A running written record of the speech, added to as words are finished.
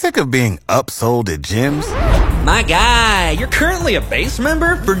Sick of being upsold at gyms? My guy, you're currently a base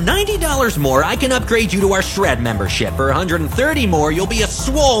member? For $90 more, I can upgrade you to our Shred membership. For $130 more, you'll be a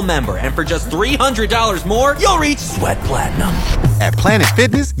Swole member. And for just $300 more, you'll reach Sweat Platinum. At Planet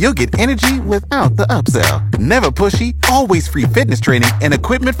Fitness, you'll get energy without the upsell. Never pushy, always free fitness training and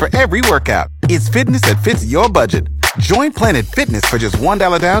equipment for every workout. It's fitness that fits your budget. Join Planet Fitness for just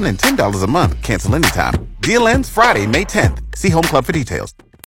 $1 down and $10 a month. Cancel anytime. Deal ends Friday, May 10th. See Home Club for details.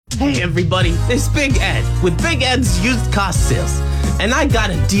 Hey everybody, it's Big Ed with Big Ed's used car sales. And I got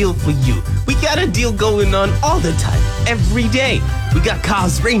a deal for you. We got a deal going on all the time, every day. We got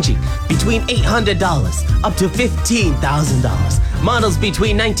cars ranging between $800 up to $15,000. Models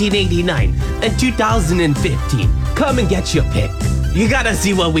between 1989 and 2015. Come and get your pick. You gotta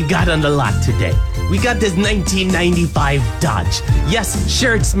see what we got on the lot today. We got this 1995 Dodge. Yes,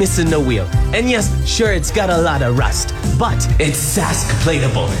 sure it's missing a wheel. And yes, sure it's got a lot of rust. But it's Sask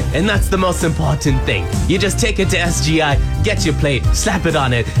plateable. And that's the most important thing. You just take it to SGI, get your plate, slap it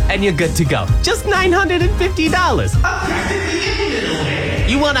on it, and you're good to go. Just $950.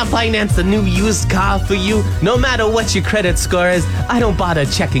 You wanna finance a new used car for you? No matter what your credit score is, I don't bother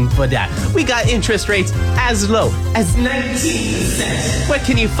checking for that. We got interest rates as low as 19%. Where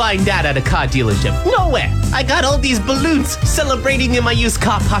can you find that at a car dealership? Nowhere. I got all these balloons celebrating in my used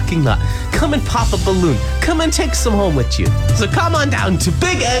car parking lot. Come and pop a balloon. Come and take some home with you. So come on down to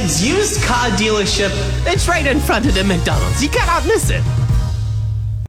Big Ed's used car dealership. It's right in front of the McDonald's. You cannot miss it.